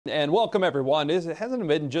And welcome everyone. It hasn't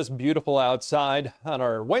been just beautiful outside on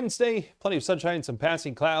our Wednesday. Plenty of sunshine, some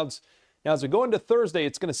passing clouds. Now as we go into Thursday,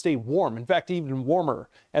 it's going to stay warm. In fact, even warmer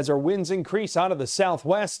as our winds increase out of the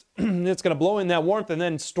southwest. It's going to blow in that warmth and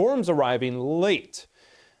then storms arriving late.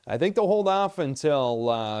 I think they'll hold off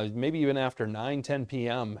until maybe even after 9-10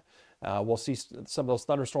 p.m. We'll see some of those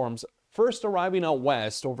thunderstorms first arriving out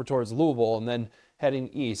west over towards Louisville and then heading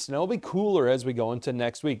east. And it'll be cooler as we go into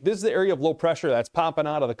next week. This is the area of low pressure that's popping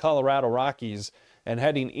out of the Colorado Rockies and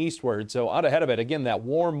heading eastward. So out ahead of it, again, that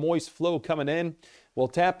warm, moist flow coming in. We'll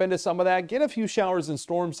tap into some of that, get a few showers and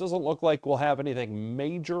storms. Doesn't look like we'll have anything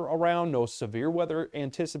major around. No severe weather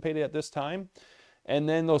anticipated at this time. And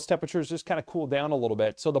then those temperatures just kind of cool down a little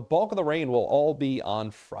bit. So the bulk of the rain will all be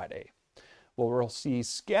on Friday. Well, we'll see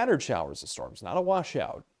scattered showers and storms, not a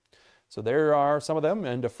washout. So there are some of them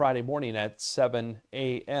into Friday morning at 7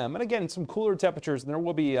 a.m. And again, some cooler temperatures, and there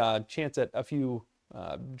will be a chance at a few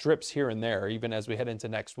drips here and there, even as we head into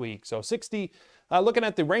next week. So 60, looking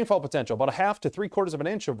at the rainfall potential, about 1/2 to 3/4 of an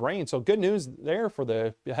inch of rain. So good news there for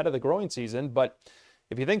the ahead of the growing season. But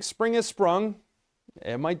if you think spring has sprung,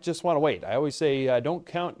 it might just want to wait. I always say don't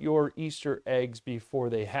count your Easter eggs before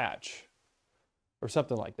they hatch, or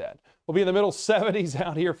something like that. We'll be in the middle 70s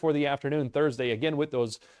out here for the afternoon Thursday, again with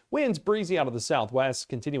those winds breezy out of the southwest,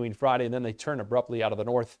 continuing Friday, and then they turn abruptly out of the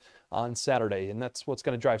north on Saturday. And that's what's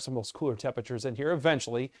going to drive some of those cooler temperatures in here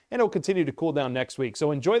eventually, and it'll continue to cool down next week.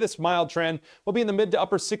 So enjoy this mild trend. We'll be in the mid to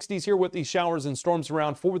upper 60s here with these showers and storms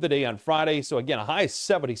around for the day on Friday. So again, a high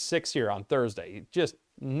 76 here on Thursday. Just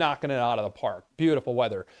knocking it out of the park. Beautiful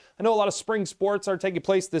weather. I know a lot of spring sports are taking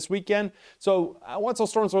place this weekend. So once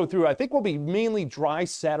those storms go through, I think we'll be mainly dry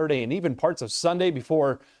Saturday and even parts of Sunday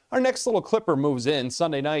before our next little clipper moves in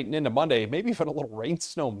Sunday night and into Monday. Maybe even a little rain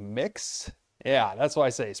snow mix. Yeah, that's why I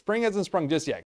say spring hasn't sprung just yet.